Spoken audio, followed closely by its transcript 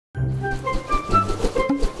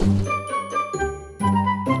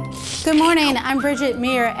Good morning, I'm Bridget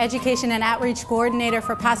Meir, Education and Outreach Coordinator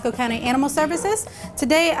for Pasco County Animal Services.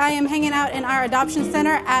 Today I am hanging out in our adoption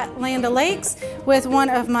center at Land O'Lakes with one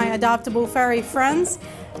of my adoptable furry friends.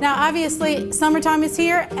 Now obviously summertime is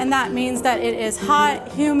here, and that means that it is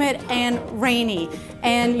hot, humid, and rainy.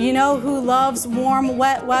 And you know who loves warm,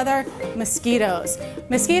 wet weather? Mosquitoes.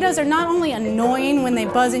 Mosquitoes are not only annoying when they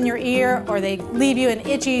buzz in your ear or they leave you an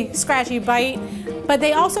itchy, scratchy bite, but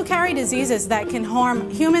they also carry diseases that can harm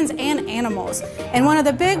humans and animals. And one of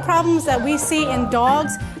the big problems that we see in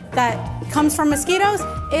dogs that comes from mosquitoes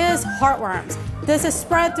is heartworms. This is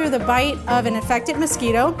spread through the bite of an infected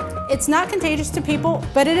mosquito. It's not contagious to people,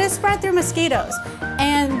 but it is spread through mosquitoes.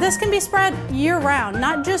 And this can be spread year-round,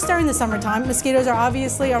 not just during the summertime. Mosquitoes are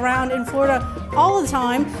obviously around in Florida all the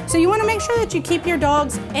time, so you want to make sure that you keep your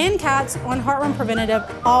dogs and cats on heartworm preventative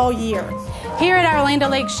all year. Here at our Land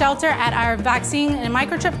O'Lakes shelter at our Vaccine and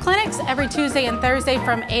Microchip Clinics, every Tuesday and Thursday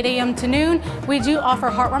from 8 a.m. to noon, we do offer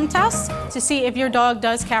heartworm tests to see if your dog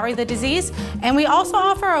does carry the disease. And we also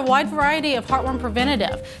offer a wide variety of heartworm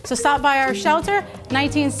preventative. So stop by our shelter,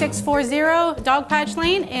 19640 Dogpatch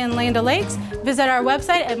Lane in Land O'Lakes. Visit our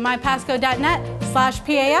website at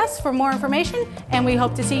mypasco.net/PAS for more information, and we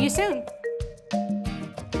hope to see you soon.